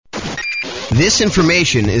This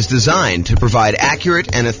information is designed to provide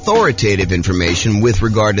accurate and authoritative information with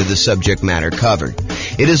regard to the subject matter covered.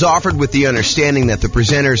 It is offered with the understanding that the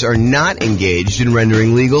presenters are not engaged in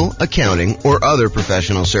rendering legal, accounting, or other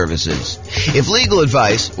professional services. If legal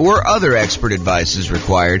advice or other expert advice is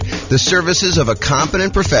required, the services of a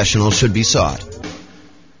competent professional should be sought.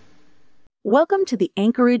 Welcome to the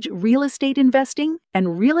Anchorage Real Estate Investing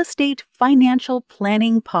and Real Estate Financial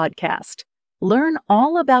Planning Podcast. Learn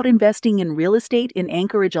all about investing in real estate in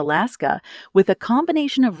Anchorage, Alaska, with a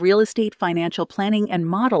combination of real estate financial planning and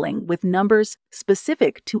modeling with numbers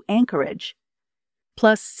specific to Anchorage.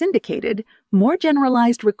 Plus syndicated, more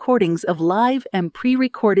generalized recordings of live and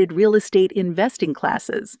pre-recorded real estate investing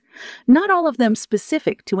classes, not all of them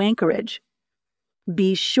specific to Anchorage.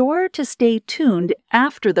 Be sure to stay tuned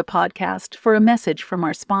after the podcast for a message from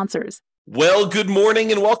our sponsors. Well, good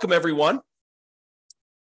morning and welcome, everyone.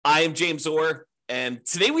 I am James Orr, and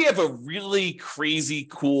today we have a really crazy,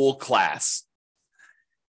 cool class.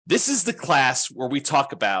 This is the class where we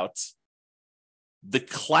talk about the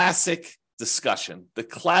classic discussion, the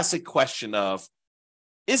classic question of,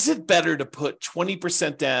 is it better to put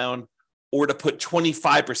 20% down or to put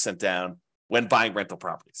 25% down when buying rental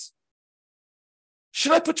properties?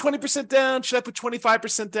 Should I put 20% down? Should I put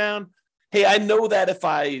 25% down? Hey, I know that if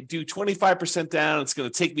I do 25% down, it's going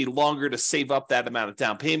to take me longer to save up that amount of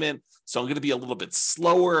down payment. So I'm going to be a little bit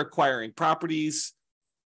slower acquiring properties.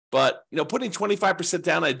 But, putting 25%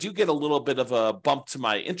 down, I do get a little bit of a bump to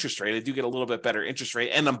my interest rate. I do get a little bit better interest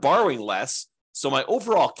rate, and I'm borrowing less. So my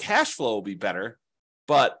overall cash flow will be better.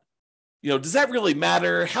 But, does that really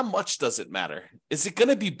matter? How much does it matter? Is it going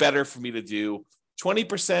to be better for me to do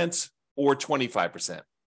 20% or 25%?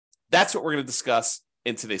 That's what we're going to discuss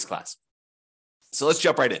in today's class. So let's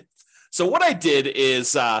jump right in. So what I did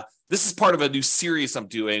is, this is part of a new series I'm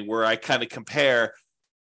doing where I kind of compare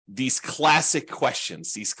these classic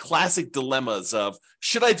questions, these classic dilemmas of,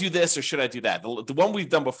 should I do this or should I do that? The one we've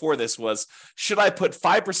done before this was, should I put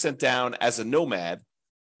 5% down as a nomad,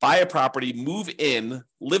 buy a property, move in,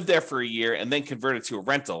 live there for a year, and then convert it to a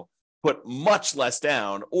rental, put much less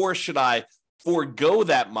down, or should I forego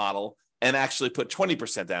that model and actually put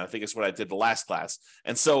 20% down? I think it's what I did the last class.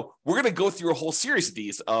 And so we're going to go through a whole series of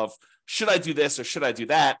these of, should I do this or should I do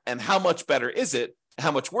that? And how much better is it?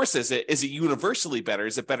 How much worse is it? Is it universally better?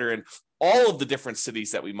 Is it better in all of the different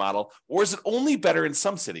cities that we model? Or is it only better in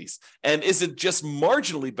some cities? And is it just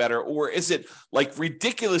marginally better? Or is it like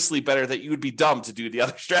ridiculously better that you would be dumb to do the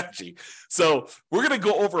other strategy? So we're going to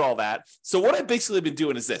go over all that. So what I've basically been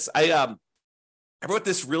doing is this. I wrote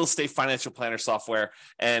this real estate financial planner software,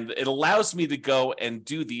 and it allows me to go and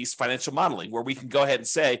do these financial modeling where we can go ahead and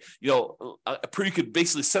say, you could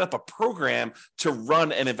basically set up a program to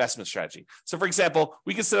run an investment strategy. So for example,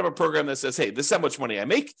 we can set up a program that says, hey, this is how much money I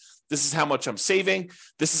make. This is how much I'm saving.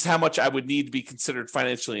 This is how much I would need to be considered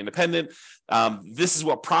financially independent. This is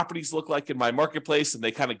what properties look like in my marketplace, and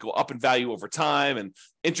they kind of go up in value over time, and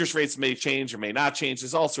interest rates may change or may not change.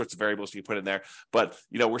 There's all sorts of variables you put in there, but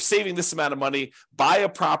we're saving this amount of money. Buy a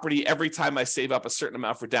property every time I save up a certain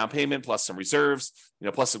amount for down payment, plus some reserves,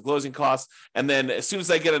 plus some closing costs. And then as soon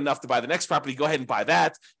as I get enough to buy the next property, go ahead and buy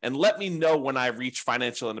that. And let me know when I reach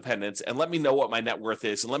financial independence, and let me know what my net worth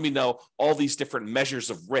is. And let me know all these different measures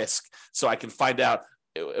of risk so I can find out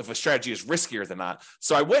if a strategy is riskier than not.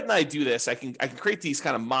 So I went and I do this. I can create these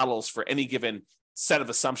kind of models for any given set of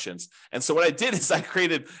assumptions. And so what I did is I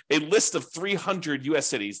created a list of 300 US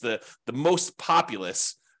cities, the most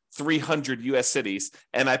populous 300 US cities.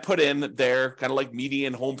 And I put in their kind of like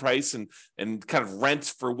median home price and kind of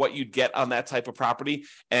rent for what you'd get on that type of property,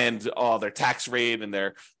 and their tax rate and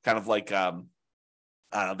their kind of like,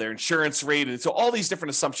 their insurance rate. And so all these different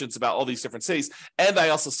assumptions about all these different cities. And I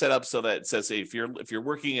also set up so that it says, hey, if you're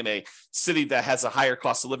working in a city that has a higher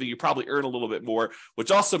cost of living, you probably earn a little bit more,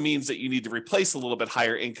 which also means that you need to replace a little bit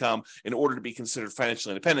higher income in order to be considered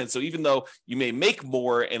financially independent. So even though you may make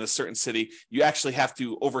more in a certain city, you actually have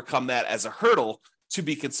to overcome that as a hurdle to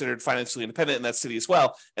be considered financially independent in that city as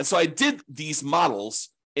well. And so I did these models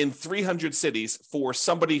in 300 cities for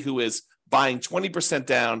somebody who is buying 20%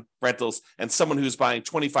 down rentals and someone who's buying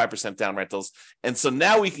 25% down rentals. And so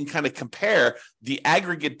now we can kind of compare the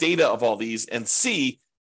aggregate data of all these and see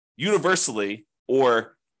universally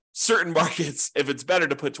or certain markets if it's better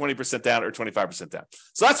to put 20% down or 25% down.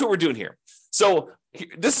 So that's what we're doing here. So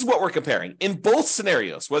this is what we're comparing. In both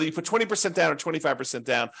scenarios, whether you put 20% down or 25%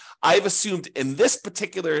 down, I've assumed in this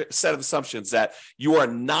particular set of assumptions that you are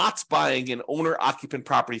not buying an owner-occupant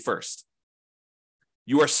property first.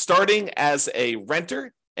 You are starting as a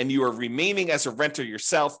renter and you are remaining as a renter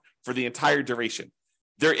yourself for the entire duration.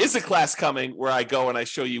 There is a class coming where I go and I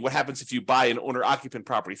show you what happens if you buy an owner-occupant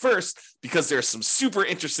property first, because there are some super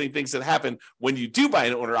interesting things that happen when you do buy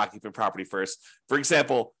an owner-occupant property first. For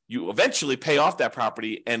example, you eventually pay off that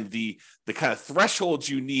property, and the kind of thresholds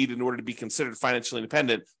you need in order to be considered financially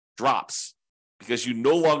independent drops, because you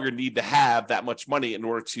no longer need to have that much money in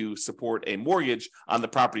order to support a mortgage on the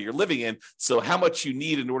property you're living in. So how much you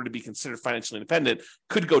need in order to be considered financially independent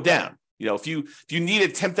could go down. If you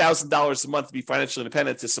needed $10,000 a month to be financially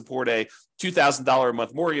independent to support a $2,000 a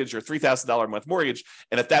month mortgage or $3,000 a month mortgage,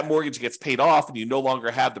 and if that mortgage gets paid off and you no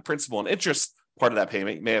longer have the principal and interest part of that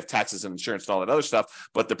payment, you may have taxes and insurance and all that other stuff,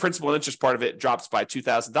 but the principal and interest part of it drops by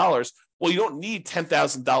 $2,000. Well, you don't need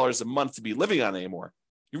 $10,000 a month to be living on anymore.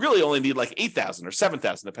 You really only need like $8,000 or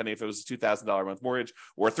 $7,000, depending if it was a $2,000 a month mortgage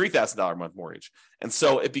or a $3,000 a month mortgage. And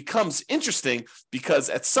so it becomes interesting because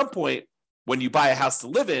at some point, when you buy a house to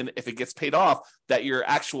live in, if it gets paid off, that your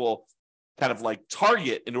actual kind of like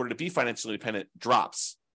target in order to be financially independent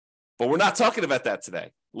drops. But we're not talking about that today.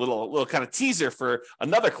 Little kind of teaser for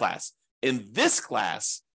another class. In this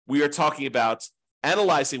class, we are talking about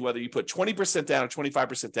analyzing whether you put 20% down or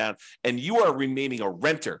 25% down, and you are remaining a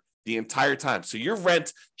renter the entire time. So your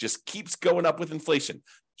rent just keeps going up with inflation,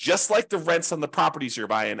 just like the rents on the properties you're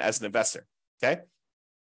buying as an investor, okay?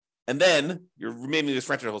 And then you're remaining this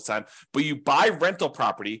renter the whole time, but you buy rental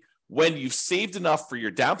property when you've saved enough for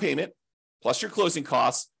your down payment, plus your closing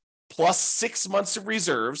costs, plus 6 months of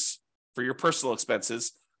reserves for your personal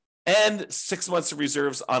expenses, and 6 months of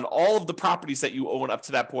reserves on all of the properties that you own up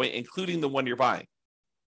to that point, including the one you're buying.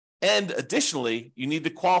 And additionally, you need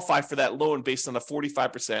to qualify for that loan based on a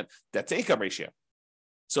 45% debt to income ratio.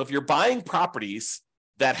 So if you're buying properties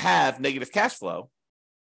that have negative cash flow,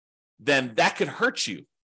 then that could hurt you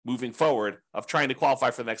moving forward of trying to qualify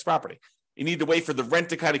for the next property. You need to wait for the rent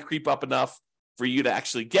to kind of creep up enough for you to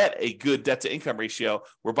actually get a good debt to income ratio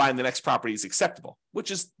where buying the next property is acceptable, which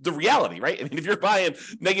is the reality, right? I mean, if you're buying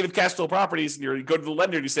negative cash flow properties and you go to the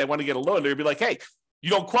lender and you say, I want to get a loan, they'll be like, hey, you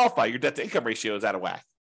don't qualify. Your debt to income ratio is out of whack.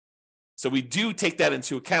 So we do take that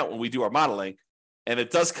into account when we do our modeling. And it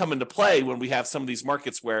does come into play when we have some of these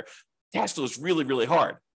markets where cash flow is really, really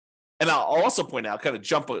hard. And I'll also point out, kind of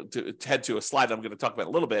jump to head to a slide I'm going to talk about in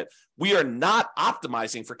a little bit, we are not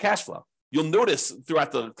optimizing for cash flow. You'll notice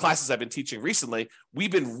throughout the classes I've been teaching recently,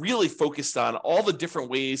 we've been really focused on all the different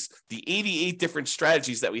ways, the 88 different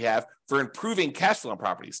strategies that we have for improving cash flow on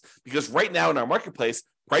properties. Because right now in our marketplace,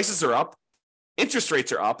 prices are up, interest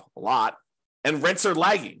rates are up a lot, and rents are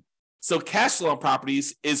lagging. So cash flow on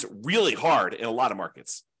properties is really hard in a lot of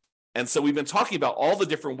markets. And so we've been talking about all the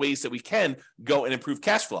different ways that we can go and improve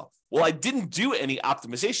cash flow. Well, I didn't do any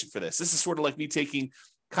optimization for this. This is sort of like me taking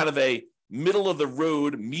kind of a middle of the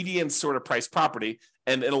road, median sort of price property.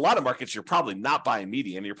 And in a lot of markets, you're probably not buying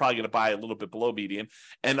median. You're probably going to buy a little bit below median.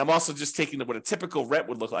 And I'm also just taking what a typical rent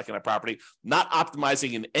would look like in a property, not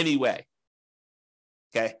optimizing in any way.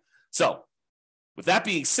 Okay. So with that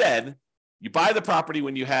being said, you buy the property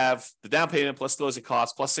when you have the down payment plus closing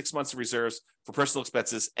costs, plus 6 months of reserves for personal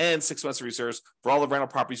expenses and 6 months of reserves for all the rental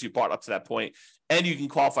properties you bought up to that point. And you can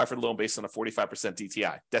qualify for the loan based on a 45%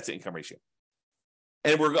 DTI, debt to income ratio.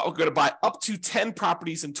 And we're going to buy up to 10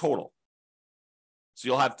 properties in total. So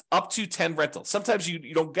you'll have up to 10 rentals. Sometimes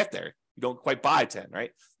you don't get there. You don't quite buy 10, right?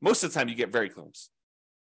 Most of the time you get very close.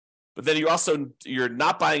 But then you're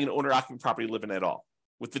not buying an owner-occupant property living at all.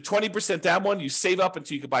 With the 20% down one, you save up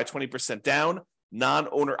until you can buy 20% down,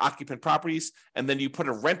 non-owner occupant properties, and then you put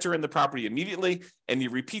a renter in the property immediately, and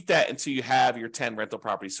you repeat that until you have your 10 rental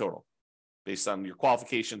properties total, based on your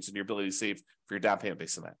qualifications and your ability to save for your down payment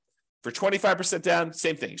based on that. For 25% down,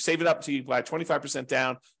 same thing. You save it up until you buy 25%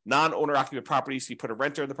 down, non-owner occupant properties, you put a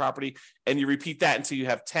renter in the property, and you repeat that until you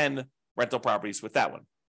have 10 rental properties with that one.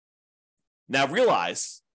 Now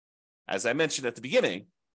realize, as I mentioned at the beginning,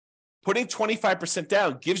 putting 25%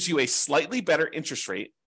 down gives you a slightly better interest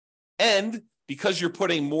rate. And because you're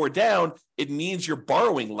putting more down, it means you're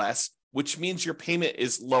borrowing less, which means your payment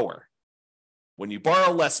is lower. When you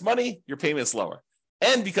borrow less money, your payment is lower.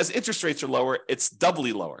 And because interest rates are lower, it's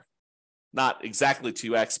doubly lower. Not exactly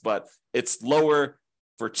 2x, but it's lower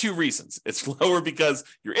for two reasons. It's lower because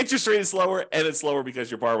your interest rate is lower, and it's lower because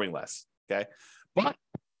you're borrowing less. Okay. But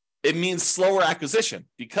it means slower acquisition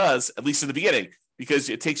because, at least in the beginning, because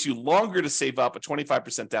it takes you longer to save up a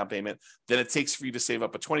 25% down payment than it takes for you to save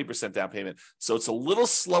up a 20% down payment. So it's a little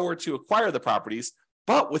slower to acquire the properties,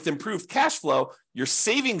 but with improved cash flow, your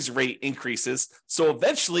savings rate increases. So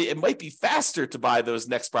eventually it might be faster to buy those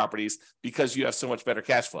next properties because you have so much better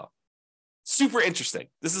cash flow. Super interesting.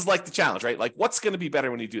 This is like the challenge, right? Like, what's going to be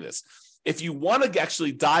better when you do this? if you want to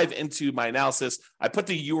actually dive into my analysis, I put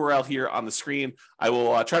the URL here on the screen. I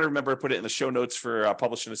will try to remember to put it in the show notes for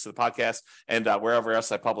publishing this to the podcast and wherever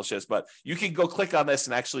else I publish this. But you can go click on this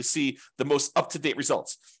and actually see the most up-to-date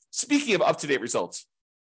results. Speaking of up-to-date results,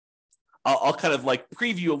 I'll kind of like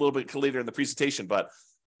preview a little bit later in the presentation, but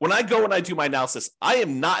when I go and I do my analysis, I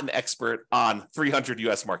am not an expert on 300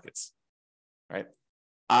 US markets, right?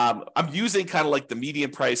 I'm using kind of like the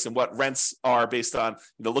median price and what rents are based on,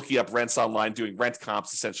 looking up rents online, doing rent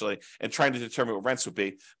comps essentially, and trying to determine what rents would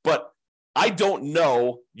be. But I don't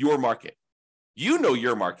know your market. You know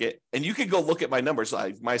your market, and you can go look at my numbers.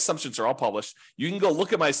 My assumptions are all published. You can go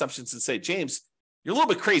look at my assumptions and say, James, you're a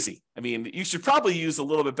little bit crazy. I mean, you should probably use a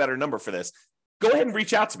little bit better number for this. Go ahead and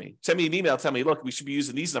reach out to me. Send me an email. Tell me, look, we should be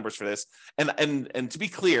using these numbers for this. And to be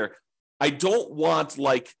clear, I don't want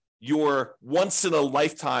like your once in a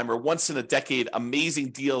lifetime or once in a decade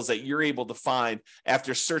amazing deals that you're able to find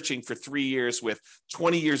after searching for 3 years with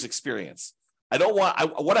 20 years experience.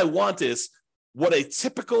 What I want is what a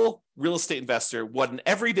typical real estate investor, what an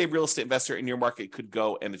everyday real estate investor in your market could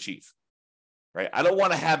go and achieve, right? I don't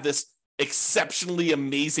want to have this exceptionally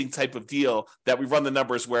amazing type of deal that we run the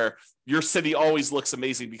numbers where your city always looks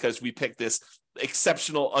amazing because we picked this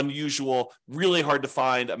exceptional, unusual, really hard to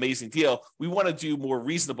find, amazing deal. We want to do more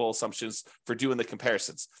reasonable assumptions for doing the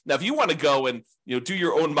comparisons. Now, if you want to go and do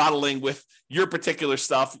your own modeling with your particular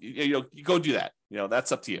stuff, you go do that.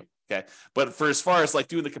 That's up to you. Okay. But for as far as like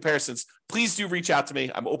doing the comparisons, please do reach out to me.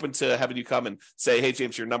 I'm open to having you come and say, hey,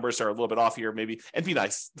 James, your numbers are a little bit off here, maybe, and be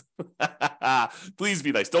nice. Please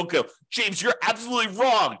be nice. Don't go, James, you're absolutely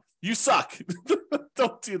wrong. You suck.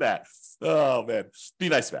 Don't do that. Oh, man. Be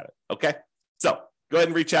nice about it. Okay. So go ahead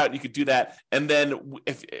and reach out. You could do that. And then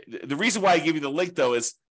if the reason why I give you the link, though,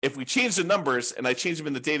 is if we change the numbers and I change them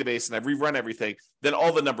in the database and I rerun everything, then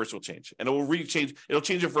all the numbers will change. And it'll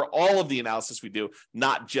change it for all of the analysis we do,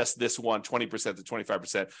 not just this one, 20% to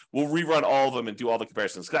 25%. We'll rerun all of them and do all the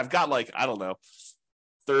comparisons. Because I've got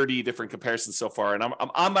 30 different comparisons so far, and I'm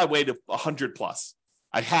on my way to 100 plus.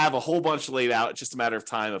 I have a whole bunch laid out. It's just a matter of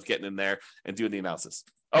time of getting in there and doing the analysis.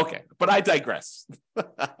 Okay, but I digress.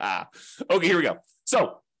 Okay, here we go.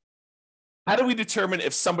 So how do we determine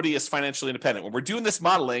if somebody is financially independent? When we're doing this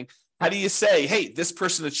modeling, how do you say, hey, this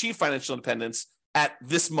person achieved financial independence at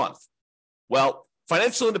this month? Well,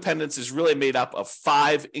 financial independence is really made up of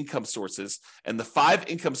 5 income sources, and the 5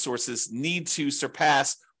 income sources need to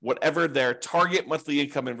surpass whatever their target monthly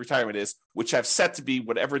income in retirement is, which I've set to be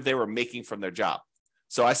whatever they were making from their job.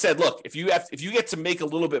 So I said, look, if you get to make a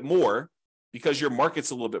little bit more because your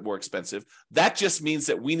market's a little bit more expensive, that just means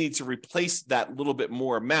that we need to replace that little bit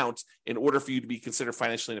more amount in order for you to be considered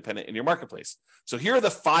financially independent in your marketplace. So here are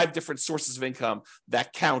the 5 different sources of income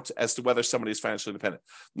that count as to whether somebody is financially independent.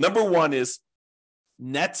 Number 1 is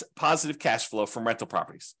net positive cash flow from rental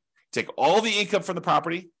properties. Take all the income from the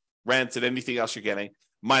property, rent, and anything else you're getting,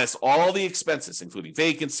 minus all the expenses, including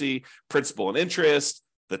vacancy, principal and interest,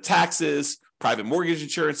 the taxes, private mortgage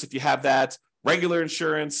insurance if you have that, regular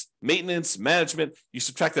insurance, maintenance, management. You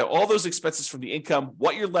subtract out all those expenses from the income.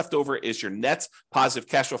 What you're left over is your net positive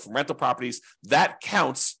cash flow from rental properties. That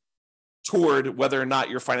counts toward whether or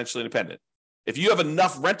not you're financially independent. If you have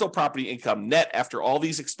enough rental property income net after all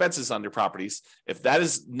these expenses on your properties, if that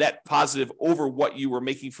is net positive over what you were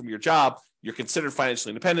making from your job, you're considered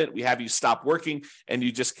financially independent. We have you stop working and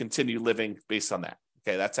you just continue living based on that.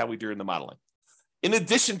 Okay, that's how we do in the modeling. In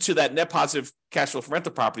addition to that net positive cash flow from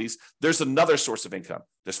rental properties, there's another source of income.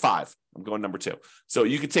 There's 5. I'm going number 2. So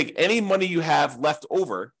you can take any money you have left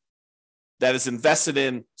over that is invested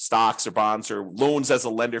in stocks or bonds or loans as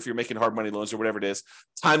a lender, if you're making hard money loans or whatever it is,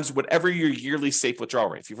 times whatever your yearly safe withdrawal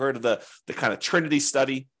rate. If you've heard of the kind of Trinity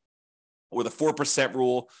study or the 4%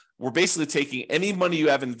 rule, we're basically taking any money you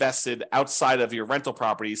have invested outside of your rental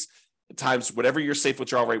properties times whatever your safe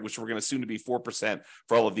withdrawal rate, which we're going to assume to be 4%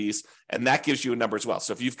 for all of these. And that gives you a number as well.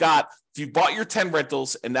 So if you've bought your 10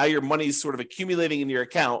 rentals and now your money is sort of accumulating in your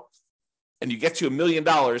account and you get to $1 million,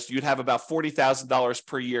 you'd have about $40,000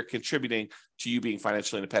 per year contributing to you being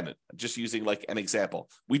financially independent. Just using like an example.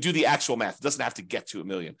 We do the actual math. It doesn't have to get to $1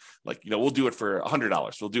 million. We'll do it for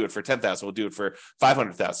 $100. We'll do it for $10,000. We'll do it for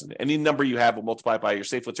 $500,000. Any number you have, we'll multiply by your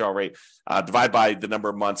safe withdrawal rate, divide by the number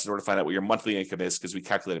of months in order to find out what your monthly income is, because we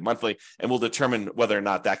calculate it monthly, and we'll determine whether or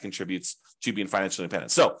not that contributes to being financially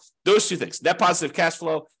independent. So those 2 things, net positive cash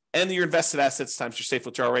flow and your invested assets times your safe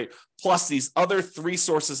withdrawal rate, plus these other 3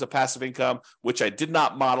 sources of passive income, which I did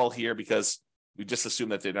not model here because we just assume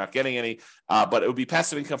that they're not getting any, but it would be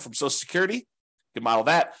passive income from Social Security. You can model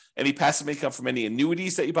that. Any passive income from any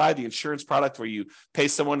annuities that you buy, the insurance product where you pay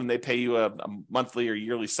someone and they pay you a monthly or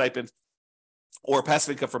yearly stipend. or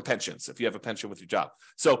passive income from pensions if you have a pension with your job.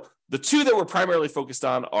 So the two that we're primarily focused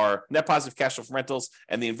on are net positive cash flow from rentals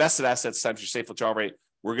and the invested assets times your safe withdrawal rate.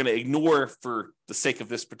 We're going to ignore, for the sake of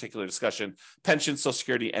this particular discussion, pensions, Social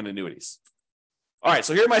Security, and annuities. All right,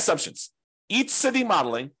 so here are my assumptions. Each city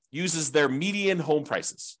modeling uses their median home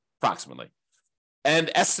prices, approximately,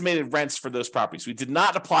 and estimated rents for those properties. We did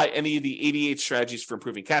not apply any of the 88 strategies for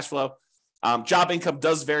improving cash flow. Job income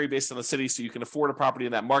does vary based on the city, so you can afford a property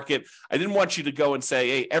in that market. I didn't want you to go and say,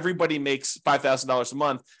 hey, everybody makes $5,000 a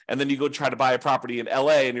month, and then you go try to buy a property in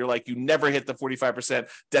LA, and you're like, you never hit the 45%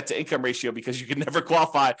 debt to income ratio because you can never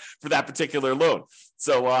qualify for that particular loan.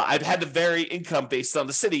 So I've had to vary income based on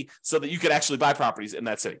the city so that you could actually buy properties in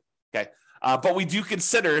that city, okay? But we do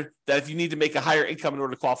consider that if you need to make a higher income in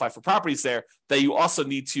order to qualify for properties there, that you also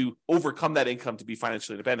need to overcome that income to be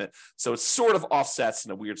financially independent. So it sort of offsets in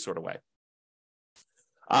a weird sort of way.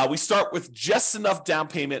 We start with just enough down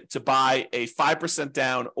payment to buy a 5%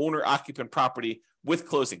 down owner-occupant property with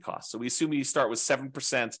closing costs. So we assume you start with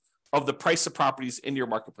 7% of the price of properties in your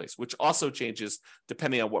marketplace, which also changes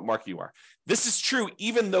depending on what market you are. This is true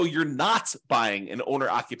even though you're not buying an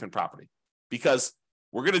owner-occupant property, because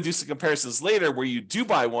we're going to do some comparisons later where you do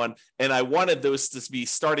buy one, and I wanted those to be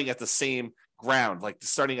starting at the same ground, like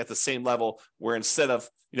starting at the same level, where instead of,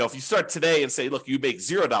 if you start today and say, look, you make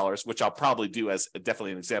 $0, which I'll probably do as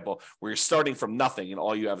definitely an example, where you're starting from nothing and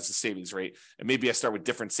all you have is a savings rate, and maybe I start with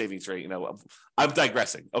different savings rate, I'm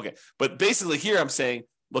digressing. Okay. But basically here I'm saying,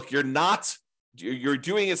 look, you're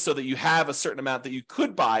doing it so that you have a certain amount that you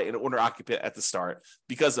could buy an owner occupant at the start,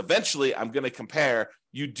 because eventually I'm going to compare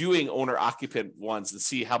you doing owner occupant ones and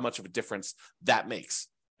see how much of a difference that makes.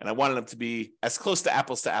 And I wanted them to be as close to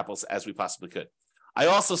apples as we possibly could. I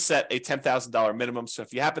also set a $10,000 minimum. So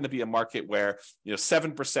if you happen to be a market where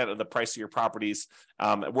 7% of the price of your properties,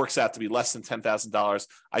 it works out to be less than $10,000,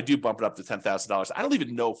 I do bump it up to $10,000. I don't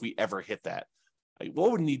even know if we ever hit that.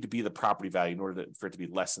 What would need to be the property value in order for it to be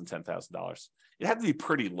less than $10,000? It had to be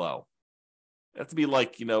pretty low. It had to be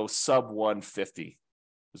like, sub 150.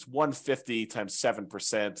 It's 150 times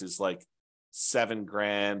 7% is like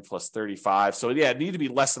 $7,000 plus 35. So yeah, it needed to be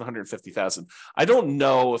less than 150,000. I don't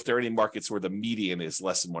know if there are any markets where the median is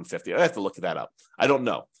less than 150. I have to look that up. I don't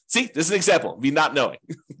know. See, this is an example of me not knowing.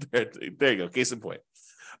 There you go. Case in point.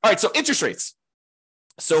 All right. So interest rates.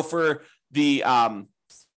 So for the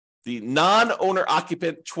non-owner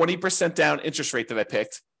occupant 20% down interest rate that I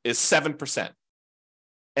picked is 7%.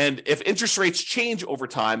 And if interest rates change over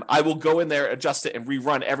time, I will go in there, adjust it, and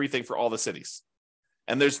rerun everything for all the cities.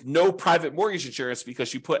 And there's no private mortgage insurance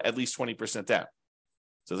because you put at least 20% down.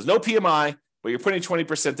 So there's no PMI, but you're putting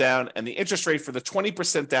 20% down, and the interest rate for the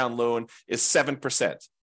 20% down loan is 7%.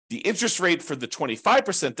 The interest rate for the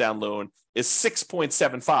 25% down loan is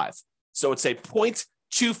 6.75. So it's a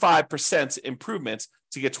 0.25% improvement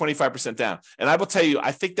to get 25% down. And I will tell you,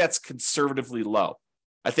 I think that's conservatively low.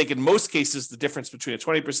 I think in most cases, the difference between a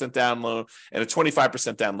 20% down loan and a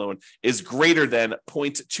 25% down loan is greater than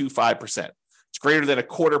 0.25%. It's greater than a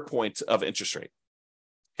quarter point of interest rate.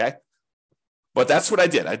 Okay. But that's what I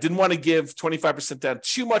did. I didn't want to give 25% down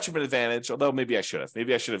too much of an advantage, although maybe I should have.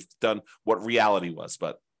 Maybe I should have done what reality was,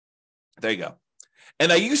 but there you go.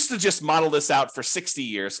 And I used to just model this out for 60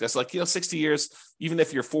 years. Because 60 years, even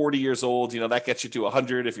if you're 40 years old, that gets you to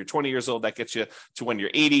 100. If you're 20 years old, that gets you to when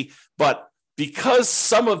you're 80. But because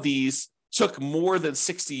some of these took more than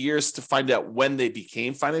 60 years to find out when they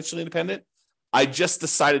became financially independent, I just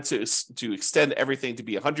decided to extend everything to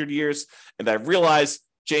be 100 years. And I realized,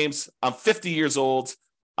 James, I'm 50 years old.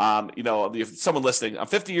 If someone listening, I'm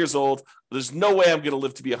 50 years old. There's no way I'm going to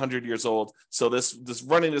live to be 100 years old. So this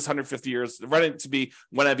running this 150 years, running to be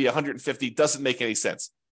when I be 150 doesn't make any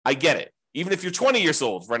sense. I get it. Even if you're 20 years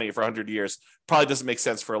old, running it for 100 years probably doesn't make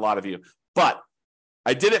sense for a lot of you. But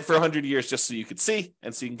I did it for 100 years just so you could see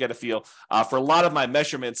and so you can get a feel. For a lot of my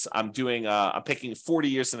measurements, I'm picking 40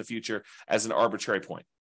 years in the future as an arbitrary point.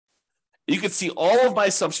 You can see all of my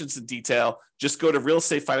assumptions in detail. Just go to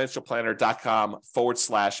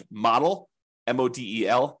realestatefinancialplanner.com/model,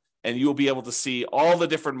 MODEL, and you'll be able to see all the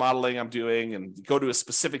different modeling I'm doing and go to a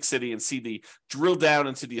specific city and see the drill down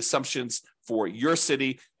into the assumptions for your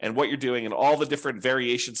city and what you're doing and all the different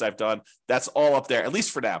variations I've done. That's all up there, at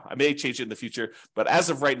least for now. I may change it in the future, but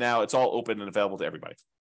as of right now, it's all open and available to everybody.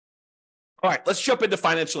 All right, let's jump into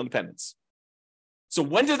financial independence. So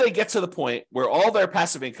when do they get to the point where all their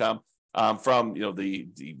passive income from the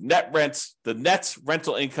net rent, the net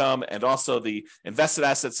rental income, and also the invested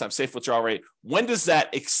assets times safe withdrawal rate, when does that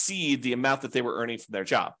exceed the amount that they were earning from their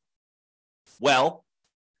job? Well,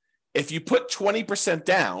 if you put 20%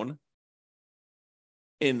 down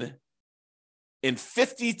in in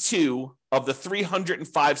 52 of the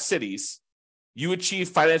 305 cities, you achieve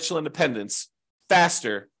financial independence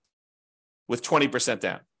faster with 20%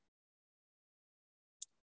 down.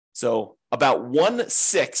 So about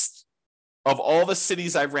 1/6 of all the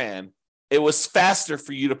cities I ran, it was faster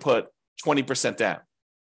for you to put 20% down.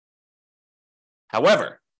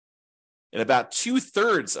 However, in about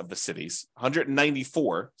 2/3 of the cities,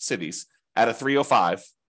 194 cities out of 305,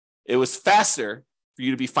 it was faster for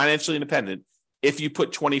you to be financially independent if you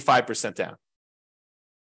put 25% down.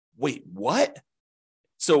 Wait, what?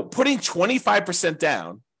 So putting 25%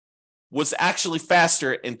 down was actually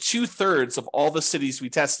faster in 2/3 of all the cities we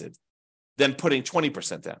tested than putting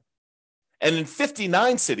 20% down. And in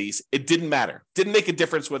 59 cities, it didn't matter. Didn't make a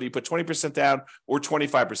difference whether you put 20% down or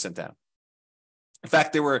 25% down. In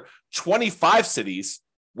fact, there were 25 cities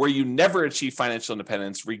where you never achieved financial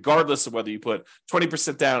independence, regardless of whether you put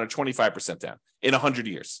 20% down or 25% down in 100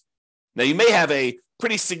 years. Now, you may have a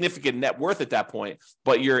pretty significant net worth at that point,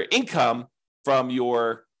 but your income from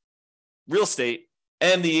your real estate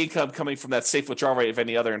and the income coming from that safe withdrawal rate of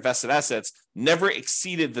any other invested assets never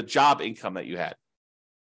exceeded the job income that you had.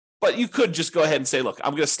 But you could just go ahead and say, look,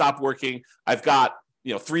 I'm going to stop working. I've got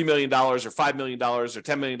 $3 million or $5 million or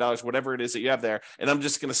 $10 million, whatever it is that you have there, and I'm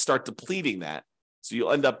just going to start depleting that. So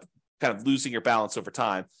you'll end up kind of losing your balance over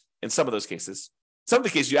time in some of those cases. Some of the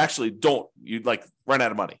cases you actually don't, you'd like run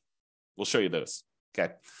out of money. We'll show you those.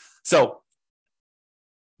 Okay. So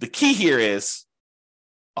the key here is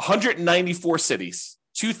 194 cities,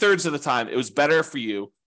 2/3 of the time, it was better for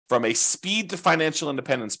you from a speed to financial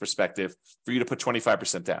independence perspective for you to put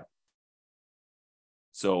 25% down.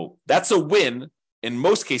 So that's a win in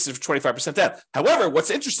most cases for 25% down. However,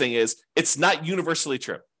 what's interesting is it's not universally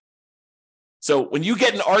true. So when you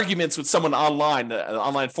get in arguments with someone online, an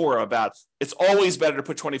online forum about it's always better to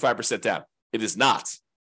put 25% down, it is not.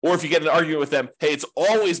 Or if you get in an argument with them, hey, it's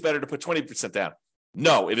always better to put 20% down.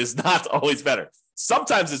 No, it is not always better.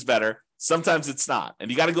 Sometimes it's better, sometimes it's not.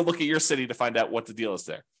 And you got to go look at your city to find out what the deal is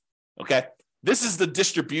there. Okay? This is the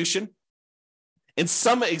distribution. In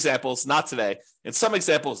some examples, not today, in some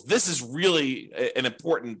examples, this is really an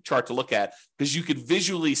important chart to look at because you could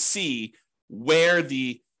visually see where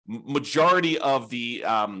the majority of the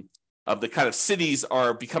kind of cities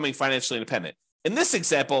are becoming financially independent. In this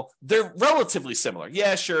example, they're relatively similar.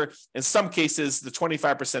 Yeah, sure. In some cases, the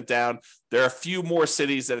 25% down, there are a few more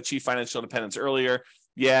cities that achieve financial independence earlier.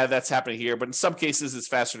 Yeah, that's happening here. But in some cases, it's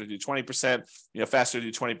faster to do 20%, faster to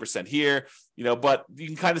do 20% here, but you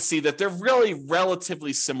can kind of see that they're really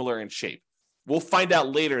relatively similar in shape. We'll find out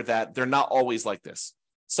later that they're not always like this.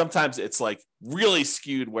 Sometimes it's like really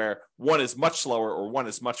skewed where one is much slower or one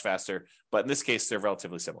is much faster. But in this case, they're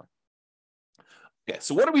relatively similar. Okay,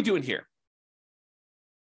 so what are we doing here?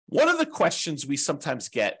 One of the questions we sometimes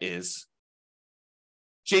get is,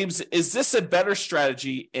 James, is this a better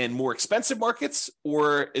strategy in more expensive markets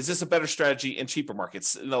or is this a better strategy in cheaper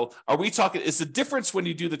markets? Are we talking, is the difference when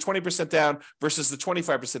you do the 20% down versus the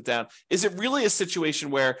 25% down, is it really a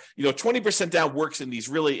situation where, 20% down works in these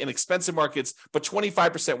really inexpensive markets, but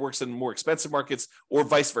 25% works in more expensive markets or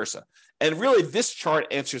vice versa? And really this chart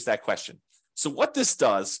answers that question. So what this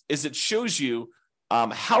does is it shows you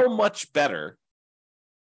how much better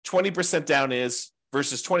 20% down is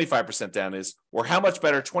versus 25% down is, or how much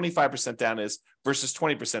better 25% down is versus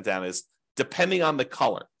 20% down is, depending on the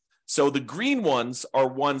color. So the green ones are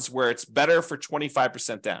ones where it's better for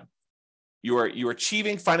 25% down. You're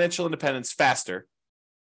achieving financial independence faster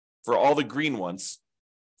for all the green ones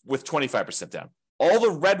with 25% down. All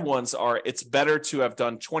the red ones are it's better to have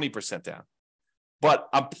done 20% down. But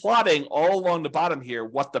I'm plotting all along the bottom here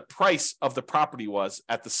what the price of the property was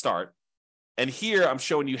at the start. And here I'm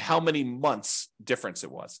showing you how many months difference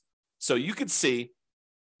it was. So you can see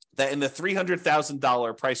that in the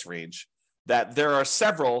 $300,000 price range, that there are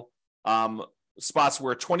several spots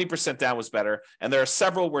where 20% down was better, and there are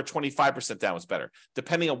several where 25% down was better,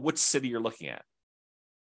 depending on which city you're looking at.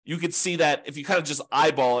 You can see that if you kind of just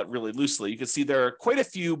eyeball it really loosely, you can see there are quite a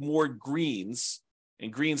few more greens,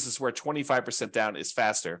 and greens is where 25% down is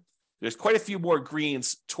faster. There's quite a few more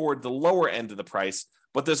greens toward the lower end of the price,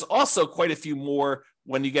 but there's also quite a few more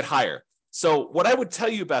when you get higher. So what I would tell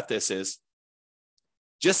you about this is,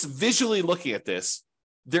 just visually looking at this,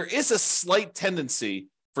 there is a slight tendency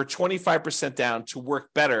for 25% down to work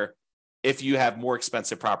better if you have more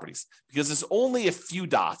expensive properties, because there's only a few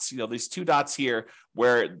dots, these two dots here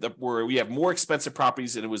where we have more expensive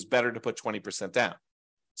properties and it was better to put 20% down.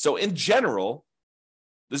 So in general,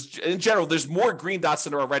 there's more green dots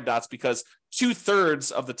than there are red dots because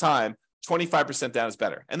 2/3 of the time, 25% down is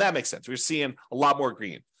better. And that makes sense. We're seeing a lot more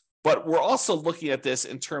green. But we're also looking at this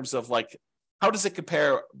in terms of like how does it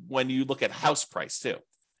compare when you look at house price too?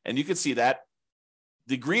 And you can see that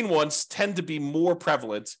the green ones tend to be more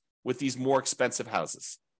prevalent with these more expensive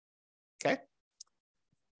houses. Okay.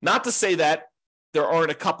 Not to say that there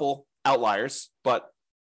aren't a couple outliers, but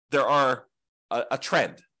there are a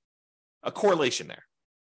trend, a correlation there.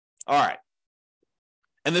 All right.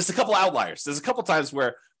 And there's a couple outliers. There's a couple times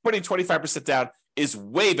where putting 25% down is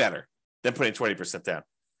way better than putting 20% down.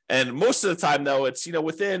 And most of the time, though, it's,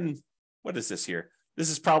 within, what is this here? This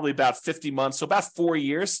is probably about 50 months, so about 4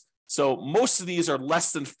 years. So most of these are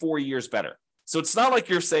less than 4 years better. So it's not like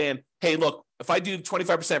you're saying, hey, look, if I do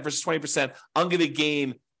 25% versus 20%, I'm going to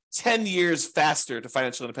gain 10 years faster to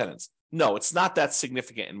financial independence. No, it's not that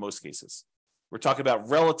significant in most cases. We're talking about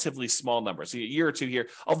relatively small numbers, a year or two here.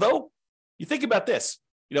 Although, you think about this,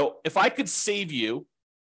 if I could save you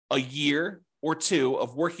a year or two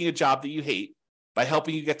of working a job that you hate by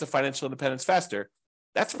helping you get to financial independence faster,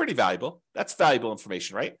 that's pretty valuable. That's valuable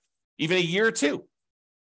information, right? Even a year or two,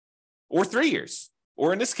 or 3 years,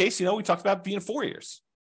 or in this case, we talked about being 4 years.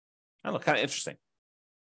 I don't know, kind of interesting.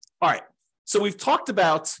 All right, so we've talked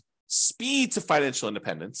about speed to financial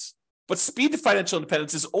independence, but speed to financial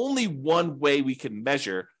independence is only one way we can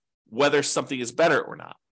measure whether something is better or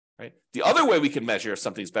not, right? The other way we can measure if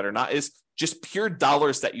something's better or not is just pure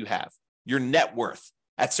dollars that you have, your net worth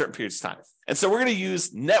at certain periods of time. And so we're going to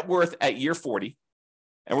use net worth at year 40,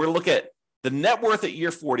 and we're going to look at the net worth at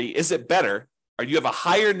year 40. Is it better, or do you have a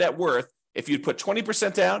higher net worth if you put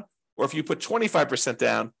 20% down or if you put 25%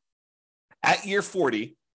 down at year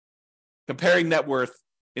 40, comparing net worth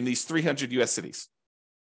in these 300 US cities?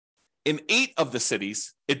 In 8 of the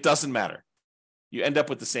cities, it doesn't matter. You end up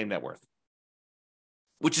with the same net worth,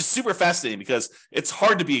 which is super fascinating because it's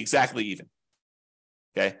hard to be exactly even.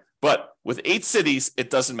 Okay. But with 8 cities, it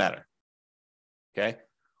doesn't matter. Okay.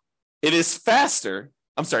 It is faster.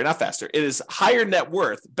 I'm sorry, not faster. It is higher net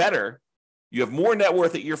worth, better. You have more net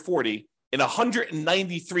worth at year 40 in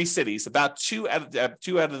 193 cities, about two-thirds,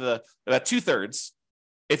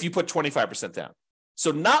 if you put 25% down.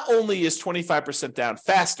 So not only is 25% down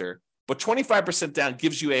faster, but 25% down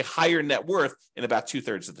gives you a higher net worth in about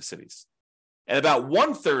 2/3 of the cities. And about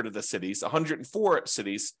 1/3 of the cities, 104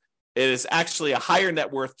 cities, it is actually a higher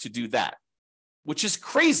net worth to do that, which is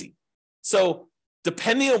crazy. So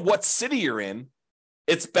depending on what city you're in,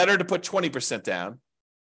 it's better to put 20% down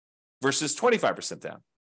versus 25% down.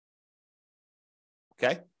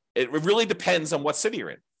 Okay? It really depends on what city you're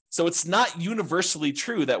in. So it's not universally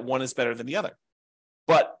true that one is better than the other.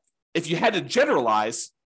 But if you had to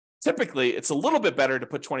generalize, typically it's a little bit better to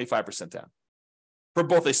put 25% down. From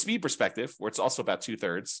both a speed perspective, where it's also about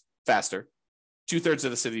 2/3 faster, 2/3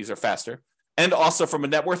 of the cities are faster, and also from a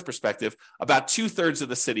net worth perspective, about 2/3 of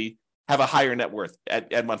the city have a higher net worth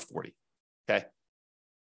at month 40. Okay.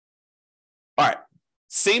 All right.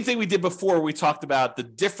 Same thing we did before. We talked about the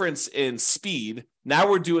difference in speed. Now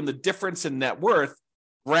we're doing the difference in net worth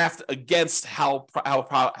graphed against how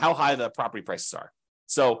high the property prices are.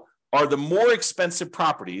 So are the more expensive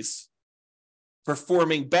properties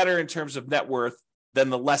performing better in terms of net worth than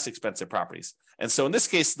the less expensive properties? And so in this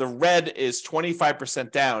case, the red is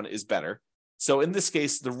 25% down is better. So in this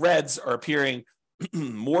case, the reds are appearing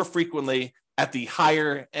more frequently at the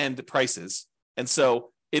higher end prices. And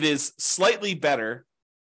so it is slightly better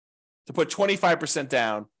to put 25%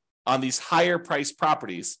 down on these higher priced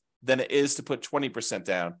properties than it is to put 20%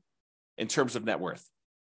 down in terms of net worth.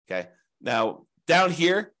 Okay. Now down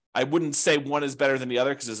here, I wouldn't say one is better than the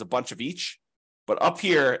other because there's a bunch of each, but up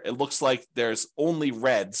here, it looks like there's only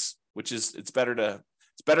reds, which is, it's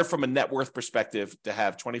better from a net worth perspective to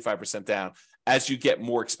have 25% down as you get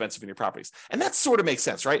more expensive in your properties. And that sort of makes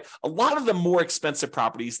sense, right? A lot of the more expensive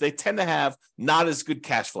properties, they tend to have not as good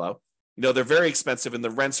cash flow. They're very expensive and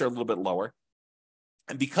the rents are a little bit lower.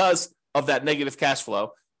 And because of that negative cash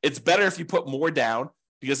flow, it's better if you put more down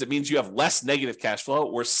because it means you have less negative cash flow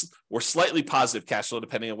or slightly positive cash flow,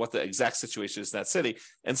 depending on what the exact situation is in that city.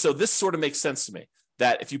 And so this sort of makes sense to me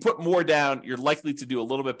that if you put more down, you're likely to do a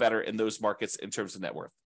little bit better in those markets in terms of net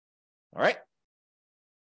worth. All right.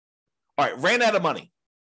 All right. Ran out of money.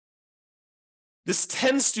 This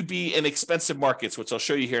tends to be in expensive markets, which I'll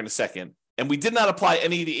show you here in a second. And we did not apply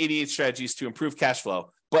any of the 88 strategies to improve cash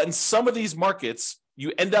flow. But in some of these markets,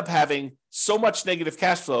 you end up having so much negative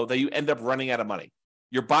cash flow that you end up running out of money.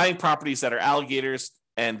 You're buying properties that are alligators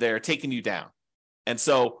and they're taking you down. And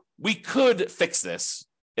so we could fix this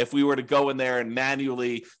if we were to go in there and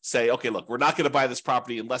manually say, okay, look, we're not going to buy this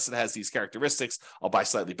property unless it has these characteristics. I'll buy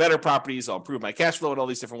slightly better properties. I'll improve my cash flow in all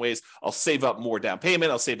these different ways. I'll save up more down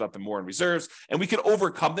payment. I'll save up more in reserves. And we can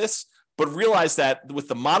overcome this. but realize that with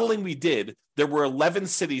the modeling we did, there were 11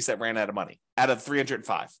 cities that ran out of money out of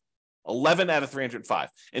 305. 11 out of 305.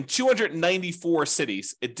 In 294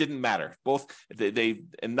 cities, it didn't matter.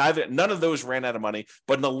 None of those ran out of money,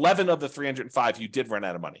 but in 11 of the 305, you did run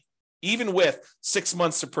out of money, even with 6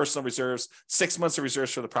 months of personal reserves, 6 months of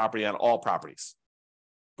reserves for the property on all properties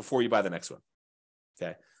before you buy the next one.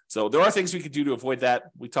 Okay. So there are things we could do to avoid that.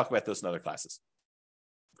 We talk about those in other classes.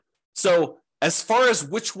 So as far as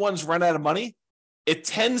which ones run out of money, it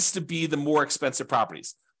tends to be the more expensive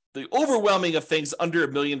properties. The overwhelming of things under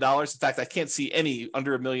 $1 million. In fact, I can't see any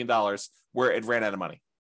under $1 million where it ran out of money.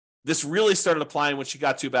 This really started applying when she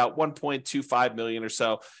got to about 1.25 million or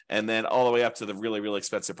so, and then all the way up to the really, really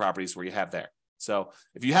expensive properties where you have there. So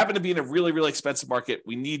if you happen to be in a really, really expensive market,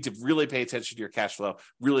 we need to really pay attention to your cash flow,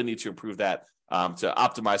 really need to improve that to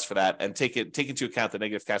optimize for that and take into account the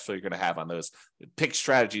negative cash flow you're going to have on those. Pick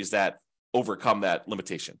strategies that overcome that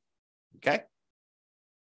limitation. Okay?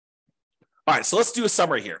 All right, so let's do a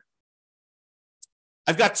summary here.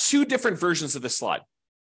 I've got two different versions of this slide.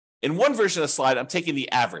 In one version of the slide, I'm taking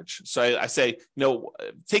the average. So I say,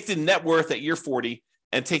 take the net worth at year 40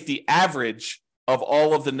 and take the average of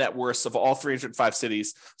all of the net worths of all 305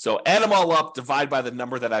 cities. So add them all up, divide by the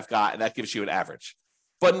number that I've got, and that gives you an average.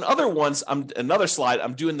 But in other ones, another slide,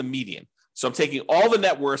 I'm doing the median. So I'm taking all the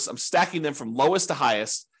net worths, I'm stacking them from lowest to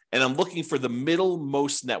highest, and I'm looking for the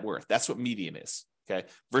middle-most net worth. That's what median is. Okay,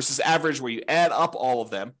 versus average, where you add up all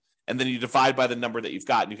of them and then you divide by the number that you've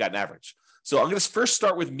got, and you've got an average. So I'm going to first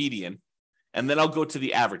start with median, and then I'll go to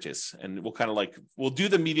the averages, and we'll do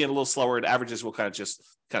the median a little slower, and averages we'll kind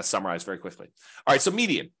of summarize very quickly. All right, so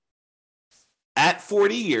median. At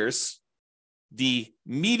 40 years, the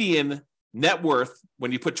median net worth,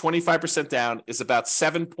 when you put 25% down, is about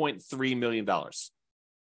 $7.3 million.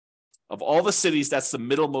 Of all the cities, that's the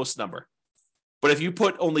middlemost number. But if you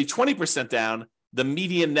put only 20% down, the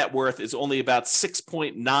median net worth is only about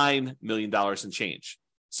 $6.9 million and change.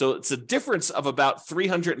 So it's a difference of about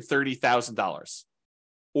 $330,000,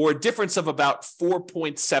 or a difference of about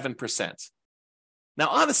 4.7%. Now,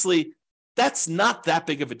 honestly, that's not that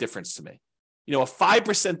big of a difference to me. A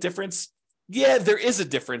 5% difference, yeah, there is a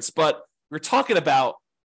difference, but we're talking about,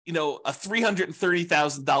 a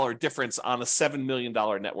 $330,000 difference on a $7 million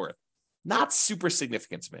net worth. Not super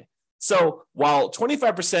significant to me. So while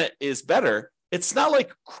 25% is better, it's not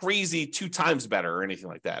like crazy 2 times better or anything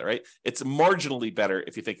like that, right? It's marginally better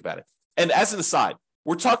if you think about it. And as an aside,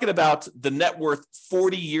 we're talking about the net worth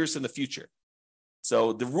 40 years in the future.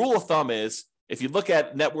 So the rule of thumb is, if you look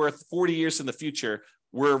at net worth 40 years in the future,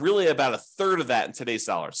 we're really about a third of that in today's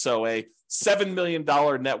dollars. So a $7 million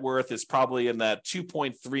net worth is probably in that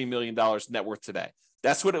 $2.3 million net worth today.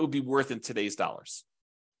 That's what it would be worth in today's dollars.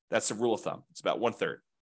 That's the rule of thumb. It's about 1/3.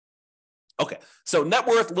 Okay, so net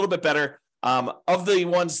worth, a little bit better. Of the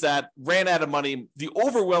ones that ran out of money, the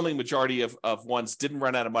overwhelming majority of ones didn't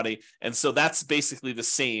run out of money. And so that's basically the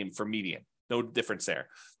same for median. No difference there.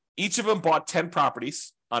 Each of them bought 10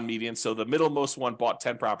 properties on median. So the middlemost one bought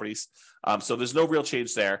 10 properties. So there's no real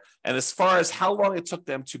change there. And as far as how long it took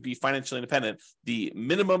them to be financially independent, the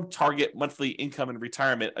minimum target monthly income and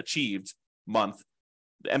retirement achieved month,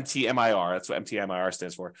 the MTMIR, that's what MTMIR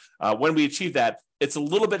stands for. When we achieve that, it's a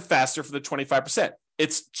little bit faster for the 25%.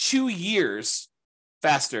 It's 2 years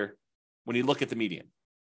faster when you look at the median.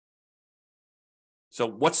 So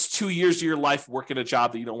what's 2 years of your life working a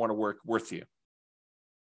job that you don't want to work worth to you?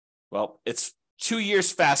 Well, it's 2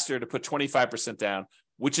 years faster to put 25% down,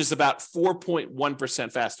 which is about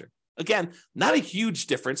 4.1% faster. Again, not a huge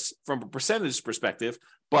difference from a percentage perspective,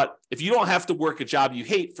 but if you don't have to work a job you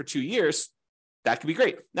hate for 2 years, that could be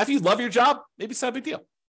great. Now, if you love your job, maybe it's not a big deal,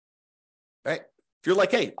 right? If you're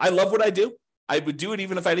like, hey, I love what I do, I would do it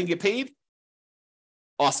even if I didn't get paid,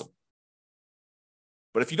 awesome.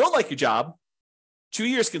 But if you don't like your job, 2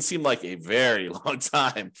 years can seem like a very long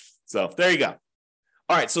time. So there you go.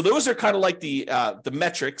 All right, so those are kind of like the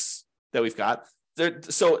metrics that we've got.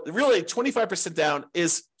 So really 25% down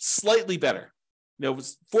is slightly better. It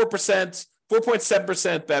was 4%,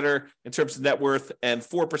 4.7% better in terms of net worth, and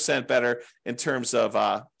 4% better in terms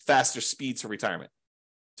of faster speed to retirement,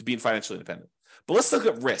 to being financially independent. But let's look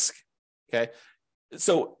at risk, okay?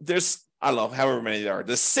 So there's, I don't know, however many there are.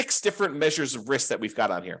 There's 6 different measures of risk that we've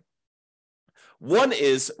got on here. One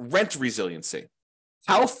is rent resiliency.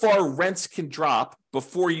 How far rents can drop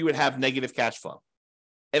before you would have negative cash flow.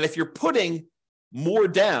 And if you're putting more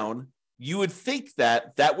down, you would think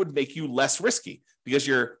that that would make you less risky because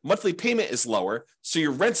your monthly payment is lower. So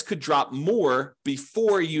your rents could drop more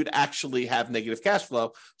before you'd actually have negative cash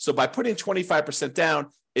flow. So by putting 25% down,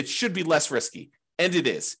 it should be less risky. And it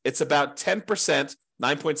is. It's about 10%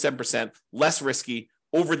 9.7% less risky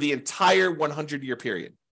over the entire 100-year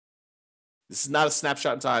period. This is not a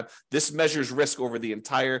snapshot in time. This measures risk over the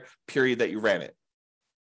entire period that you ran it.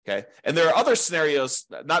 Okay. And there are other scenarios,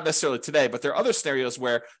 not necessarily today, but there are other scenarios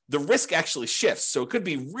where the risk actually shifts. So it could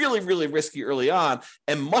be really, really risky early on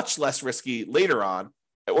and much less risky later on,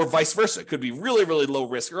 or vice versa. It could be really, really low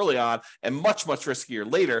risk early on and much, much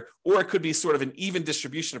riskier later, or it could be sort of an even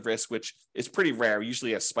distribution of risk, which is pretty rare. We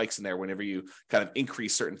usually have spikes in there whenever you kind of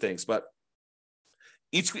increase certain things, but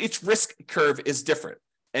each risk curve is different.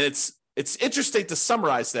 And it's interesting to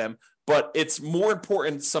summarize them, but it's more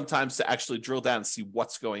important sometimes to actually drill down and see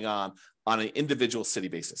what's going on an individual city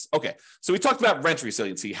basis. Okay, so we talked about rent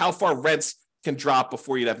resiliency, how far rents can drop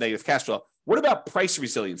before you'd have negative cash flow. What about price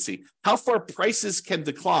resiliency? How far prices can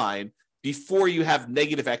decline before you have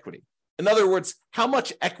negative equity? In other words, how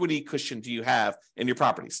much equity cushion do you have in your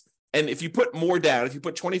properties? And if you put more down, if you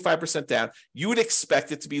put 25% down, you would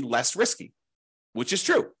expect it to be less risky, which is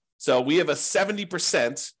true. So we have a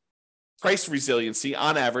 70% price resiliency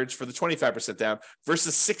on average for the 25% down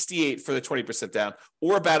versus 68 for the 20% down,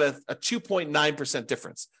 or about a 2.9%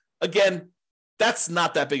 difference. Again, that's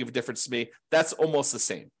not that big of a difference to me. That's almost the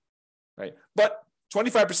same, right? But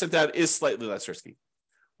 25% down is slightly less risky.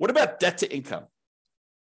 What about debt to income?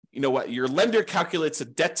 You know what? Your lender calculates a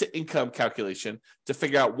debt to income calculation to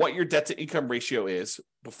figure out what your debt to income ratio is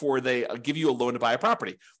before they give you a loan to buy a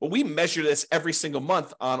property. Well, we measure this every single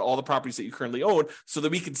month on all the properties that you currently own so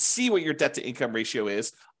that we can see what your debt to income ratio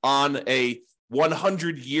is on a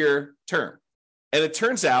 100-year term. And it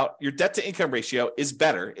turns out your debt to income ratio is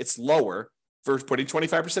better. It's lower for putting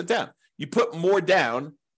 25% down. You put more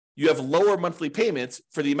down, you have lower monthly payments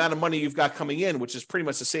for the amount of money you've got coming in, which is pretty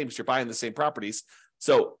much the same as you're buying the same properties.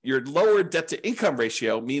 So your lower debt to income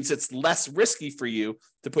ratio means it's less risky for you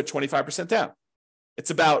to put 25% down. It's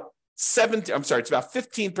about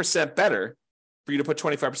 15% better for you to put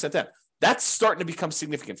 25% down. That's starting to become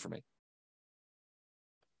significant for me.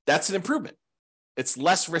 That's an improvement. It's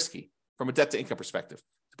less risky from a debt to income perspective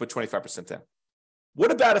to put 25% down. What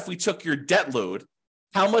about if we took your debt load,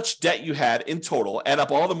 how much debt you had in total, add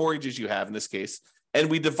up all the mortgages you have in this case, and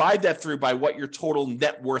we divide that through by what your total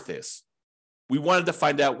net worth is? We wanted to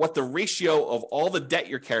find out what the ratio of all the debt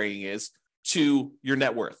you're carrying is to your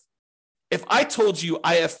net worth. If I told you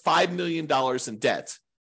I have $5 million in debt,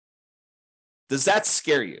 does that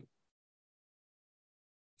scare you?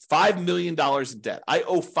 $5 million in debt. I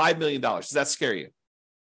owe $5 million. Does that scare you?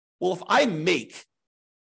 Well, if I make,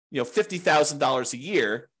 $50,000 a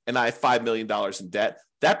year and I have $5 million in debt,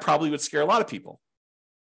 that probably would scare a lot of people.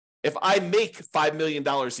 If I make $5 million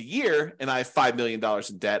a year and I have $5 million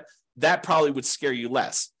in debt, that probably would scare you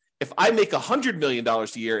less. If I make $100 million a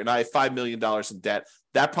year and I have $5 million in debt,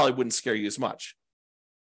 that probably wouldn't scare you as much.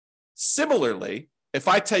 Similarly, if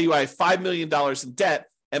I tell you I have $5 million in debt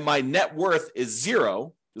and my net worth is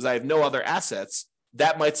zero because I have no other assets,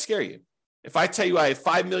 that might scare you. If I tell you I have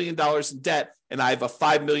 $5 million in debt and I have a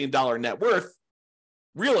 $5 million net worth,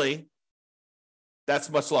 really, that's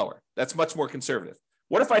much lower. That's much more conservative.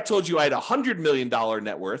 What if I told you I had a $100 million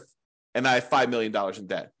net worth and I have $5 million in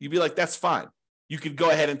debt? You'd be like, that's fine. You could go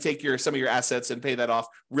ahead and take some of your assets and pay that off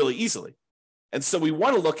really easily. And so we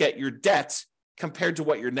want to look at your debt compared to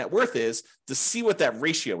what your net worth is to see what that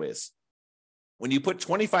ratio is. When you put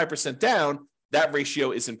 25% down, that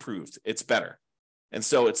ratio is improved. It's better. And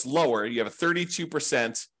so it's lower. You have a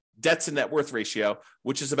 32% debt to net worth ratio,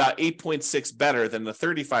 which is about 8.6 better than the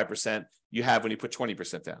 35% you have when you put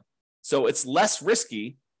 20% down. So it's less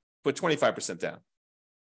risky to put 25% down.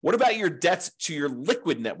 What about your debt to your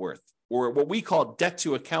liquid net worth, or what we call debt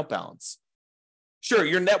to account balance? Sure,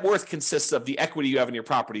 your net worth consists of the equity you have in your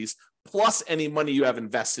properties, plus any money you have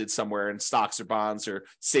invested somewhere in stocks or bonds or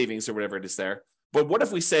savings or whatever it is there. But what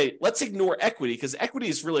if we say, let's ignore equity, because equity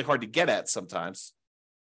is really hard to get at sometimes.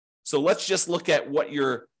 So let's just look at what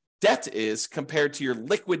your debt is compared to your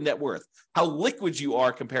liquid net worth, how liquid you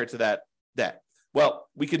are compared to that debt. Well,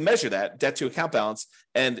 we can measure that, debt to account balance,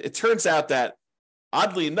 and it turns out that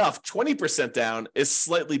oddly enough, 20% down is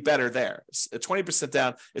slightly better there. 20%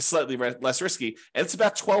 down is slightly less risky, and it's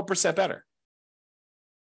about 12% better.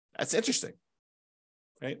 That's interesting,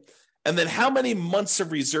 right? And then how many months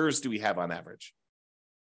of reserves do we have on average?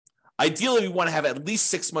 Ideally, we want to have at least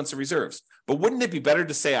 6 months of reserves, but wouldn't it be better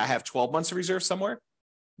to say I have 12 months of reserves somewhere?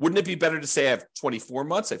 Wouldn't it be better to say I have 24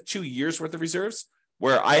 months, I have 2 years worth of reserves,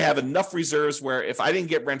 where I have enough reserves where if I didn't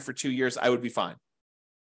get rent for 2 years, I would be fine?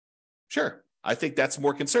 Sure. I think that's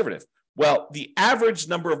more conservative. Well, the average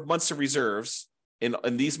number of months of reserves in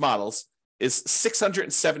these models is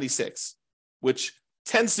 676, which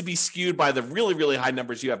tends to be skewed by the really, really high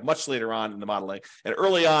numbers you have much later on in the modeling. And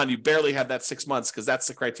early on, you barely have that 6 months because that's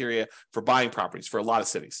the criteria for buying properties for a lot of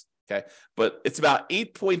cities. Okay. But it's about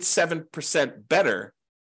 8.7% better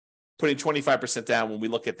putting 25% down when we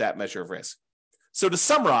look at that measure of risk. So to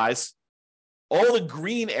summarize, all the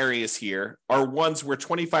green areas here are ones where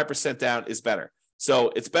 25% down is better.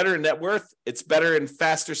 So it's better in net worth. It's better in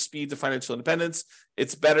faster speed to financial independence.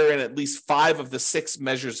 It's better in at least 5 of the 6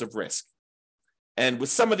 measures of risk. And with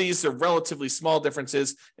some of these, they're relatively small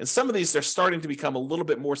differences. And some of these, they're starting to become a little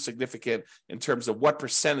bit more significant in terms of what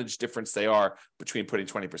percentage difference they are between putting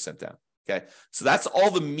 20% down. Okay. So that's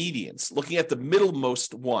all the medians, looking at the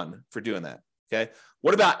middlemost one for doing that. Okay.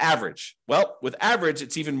 What about average? Well, with average,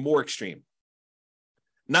 it's even more extreme.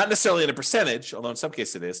 Not necessarily in a percentage, although in some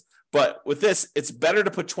cases it is, but with this, it's better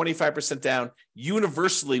to put 25% down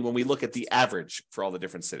universally when we look at the average for all the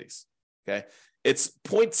different cities. Okay. It's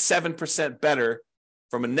 0.7% better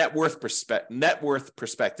from a net worth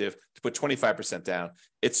perspective to put 25% down.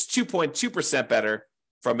 It's 2.2% better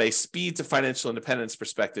from a speed to financial independence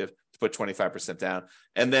perspective to put 25% down.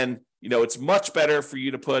 And then, it's much better for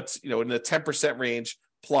you to put, in the 10% range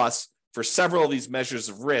plus for several of these measures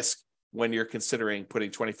of risk when you're considering putting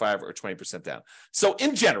 25 or 20% down. So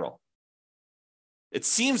in general, it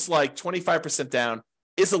seems like 25% down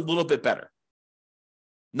is a little bit better.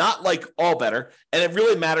 Not like all better. And it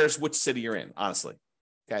really matters which city you're in, honestly.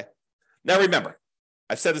 Okay. Now remember,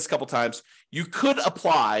 I've said this a couple times, you could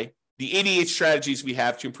apply the 88 strategies we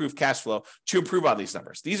have to improve cash flow to improve on these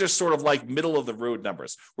numbers. These are sort of like middle of the road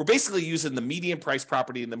numbers. We're basically using the median price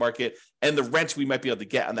property in the market and the rent we might be able to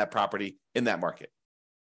get on that property in that market.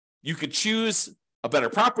 You could choose a better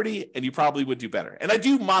property and you probably would do better. And I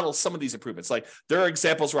do model some of these improvements. Like there are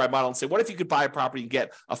examples where I model and say, what if you could buy a property and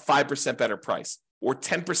get a 5% better price or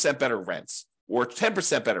 10% better rents or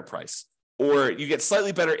 10% better price, or you get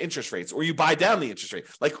slightly better interest rates, or you buy down the interest rate.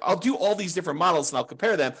 Like I'll do all these different models and I'll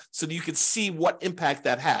compare them so that you can see what impact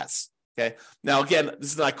that has. Okay. Now, again,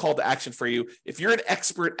 this is my call to action for you. If you're an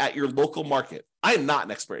expert at your local market, I am not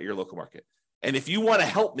an expert at your local market. And if you want to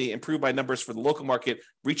help me improve my numbers for the local market,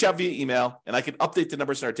 reach out via email and I can update the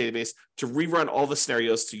numbers in our database to rerun all the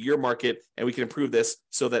scenarios to your market, and we can improve this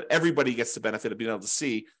so that everybody gets the benefit of being able to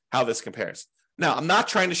see how this compares. Now, I'm not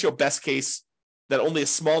trying to show best case that only a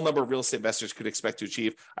small number of real estate investors could expect to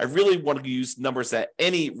achieve. I really want to use numbers that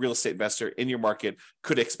any real estate investor in your market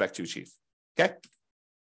could expect to achieve. Okay?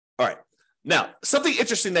 All right. Now, something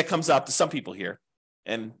interesting that comes up to some people here,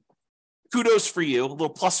 and kudos for you, a little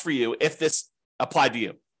plus for you if this applied to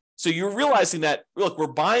you. So you're realizing that, look, we're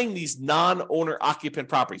buying these non-owner occupant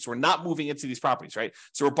properties. We're not moving into these properties, right?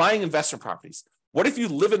 So we're buying investment properties. What if you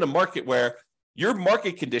live in a market where your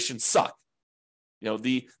market conditions suck?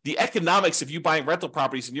 The economics of you buying rental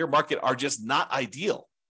properties in your market are just not ideal.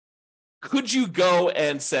 Could you go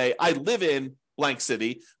and say, I live in blank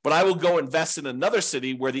city, but I will go invest in another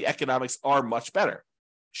city where the economics are much better?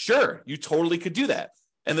 Sure, you totally could do that.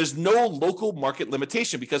 And there's no local market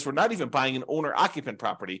limitation because we're not even buying an owner-occupant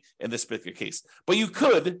property in this particular case. But you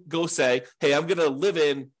could go say, hey, I'm going to live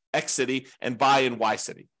in X city and buy in Y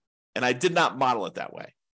city. And I did not model it that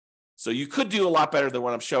way. So you could do a lot better than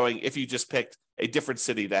what I'm showing if you just picked a different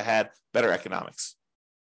city that had better economics.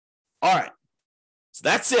 All right. So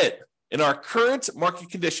that's it. In our current market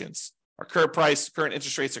conditions, our current price, current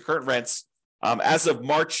interest rates, or current rents, as of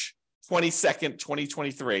March 22nd,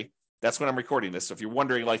 2023, that's when I'm recording this. So if you're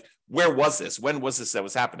wondering, like, where was this? When was this that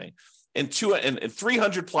was happening? In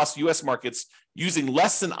 300 plus US markets using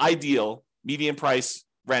less than ideal median price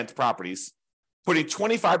rent properties, putting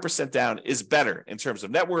 25% down is better in terms of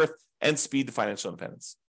net worth and speed to financial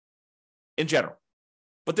independence in general.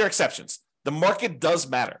 But there are exceptions. The market does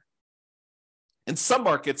matter. In some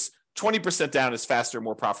markets, 20% down is faster,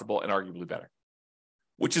 more profitable, and arguably better,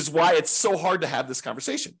 which is why it's so hard to have this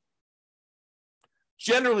conversation.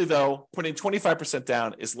 Generally, though, putting 25%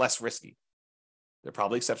 down is less risky. There are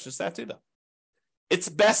probably exceptions to that too, though. It's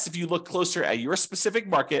best if you look closer at your specific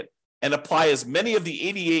market and apply as many of the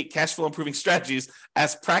 88 cash flow improving strategies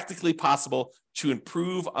as practically possible to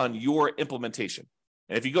improve on your implementation.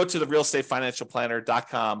 And if you go to the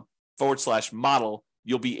realestateFinancialPlanner.com/model,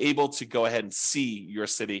 you'll be able to go ahead and see your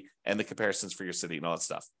city and the comparisons for your city and all that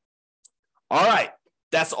stuff. All right.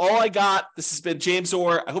 That's all I got. This has been James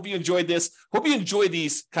Orr. I hope you enjoyed this. Hope you enjoy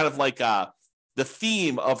these kind of like the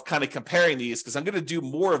theme of kind of comparing these, because I'm going to do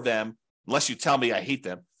more of them, unless you tell me I hate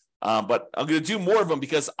them. But I'm going to do more of them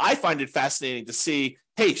because I find it fascinating to see,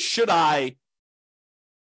 hey, should I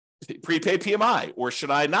prepay PMI, or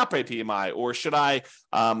should I not pay PMI, or should I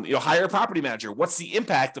hire a property manager? What's the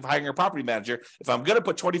impact of hiring a property manager? If I'm going to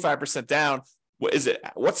put 25% down, What is it?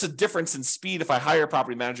 What's the difference in speed if I hire a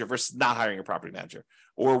property manager versus not hiring a property manager?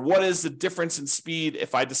 Or what is the difference in speed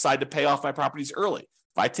if I decide to pay off my properties early?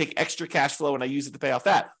 If I take extra cash flow and I use it to pay off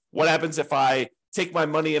that, what happens if I take my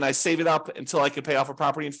money and I save it up until I can pay off a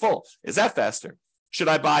property in full? Is that faster? Should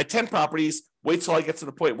I buy 10 properties, wait till I get to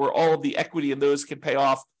the point where all of the equity in those can pay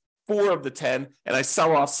off 4 of the 10, and I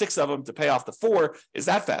sell off 6 of them to pay off the 4? Is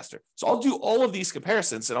that faster? So I'll do all of these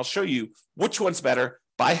comparisons and I'll show you which one's better,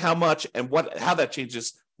 by how much, and how that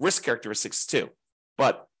changes risk characteristics too.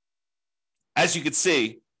 But as you can see,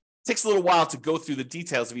 it takes a little while to go through the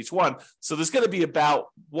details of each one. So there's going to be about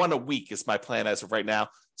one a week is my plan as of right now,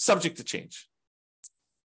 subject to change.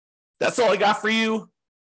 That's all I got for you.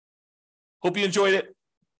 Hope you enjoyed it.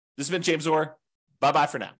 This has been James Orr. Bye-bye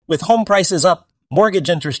for now. With home prices up,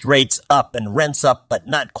 mortgage interest rates up, and rents up, but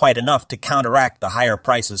not quite enough to counteract the higher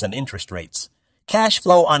prices and interest rates, cash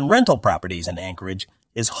flow on rental properties in Anchorage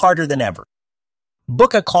is harder than ever.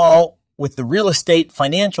 Book a call with the Real Estate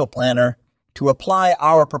Financial Planner to apply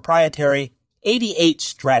our proprietary 88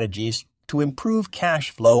 strategies to improve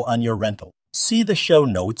cash flow on your rental. See the show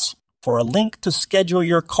notes for a link to schedule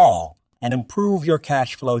your call and improve your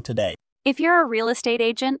cash flow today. If you're a real estate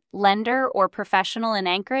agent, lender, or professional in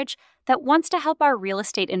Anchorage that wants to help our real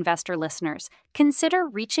estate investor listeners, consider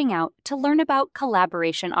reaching out to learn about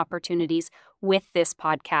collaboration opportunities with this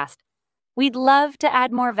podcast. We'd love to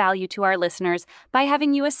add more value to our listeners by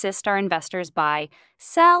having you assist our investors buy,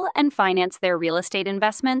 sell, and finance their real estate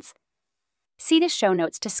investments. See the show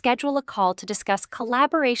notes to schedule a call to discuss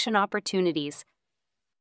collaboration opportunities.